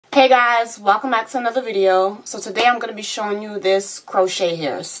Hey guys, welcome back to another video. So today I'm going to be showing you this crochet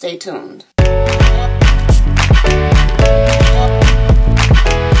here. Stay tuned.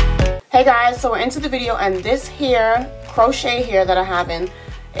 Hey guys, so we're into the video, and this here crochet here that I have in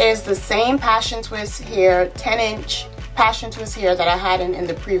is the same passion twist here, 10-inch passion twist here that I had in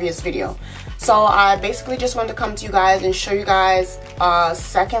the previous video. So I basically just wanted to come to you guys and show you guys a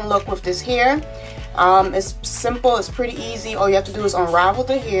second look with this here. It's simple, it's pretty easy. All you have to do is unravel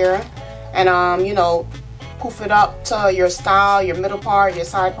the hair and you know, poof it up to your style, your middle part, your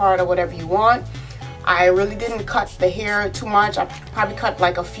side part, or whatever you want. I really didn't cut the hair too much. I probably cut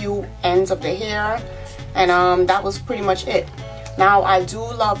like a few ends of the hair, and that was pretty much it. Now I do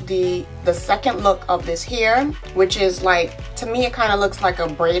love the second look of this hair, which is like, to me it kind of looks like a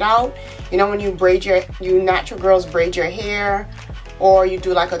braid out. You know, when you braid you natural girls braid your hair, or you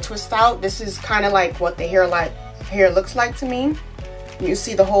do like a twist out. This is kind of like what the hair looks like to me. You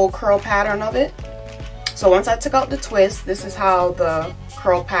see the whole curl pattern of it. So once I took out the twist, this is how the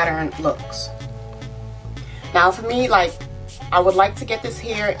curl pattern looks. Now for me, like, I would like to get this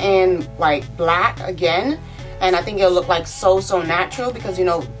hair in like black again, and I think it'll look like so natural, because you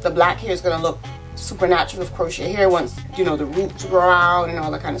know the black hair is gonna look super natural with crochet hair once you know the roots grow out and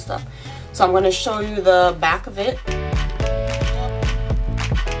all that kind of stuff. So I'm gonna show you the back of it.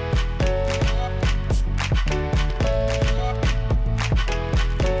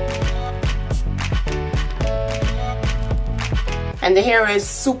 And the hair is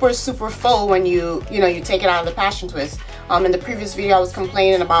super full when you take it out of the passion twist. In the previous video I was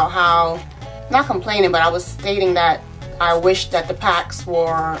complaining about how, not complaining, but I was stating that I wish that the packs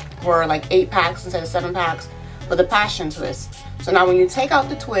were like 8 packs instead of 7 packs for the passion twist. So now when you take out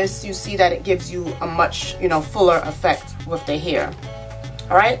the twist, you see that it gives you a much fuller effect with the hair.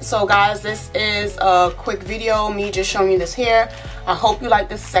 Alright, so guys, this is a quick video, me just showing you this hair. I hope you like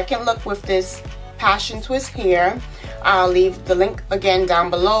this second look with this passion twist hair. I'll leave the link again down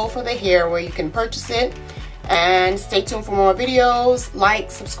below for the hair where you can purchase it. And stay tuned for more videos.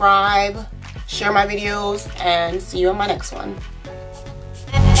 Like, subscribe, share my videos, and see you in my next one.